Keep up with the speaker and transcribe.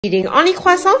Eating only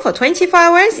croissant for 24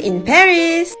 hours in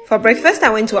Paris. For breakfast, I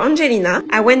went to Angelina.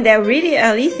 I went there really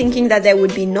early thinking that there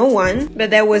would be no one, but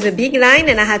there was a big line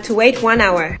and I had to wait 1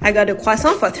 hour. I got a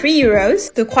croissant for 3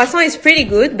 euros. The croissant is pretty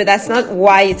good, but that's not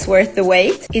why it's worth the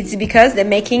wait. It's because they're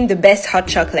making the best hot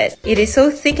chocolate. It is so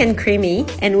thick and creamy,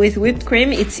 and with whipped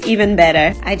cream, it's even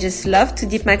better. I just love to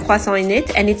dip my croissant in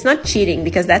it, and it's not cheating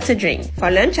because that's a drink.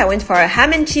 For lunch, I went for a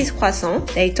ham and cheese croissant.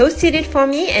 They toasted it for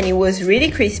me and it was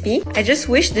really crispy. I just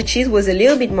wish the cheese was a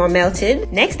little bit more melted.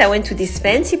 Next, I went to this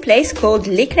fancy place called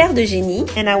L'Éclair de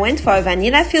Génie, and I went for a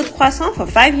vanilla-filled croissant for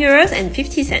 5 euros and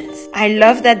 50 cents. I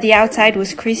love that the outside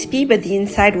was crispy, but the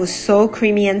inside was so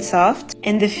creamy and soft,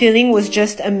 and the filling was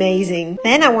just amazing.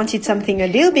 Then I wanted something a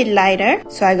little bit lighter,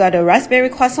 so I got a raspberry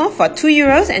croissant for 2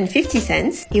 euros and 50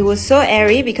 cents. It was so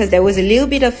airy because there was a little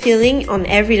bit of filling on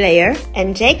every layer,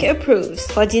 and Jake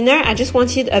approves. For dinner, I just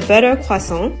wanted a butter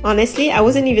croissant. Honestly, I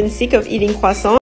wasn't even sick of eating croissants.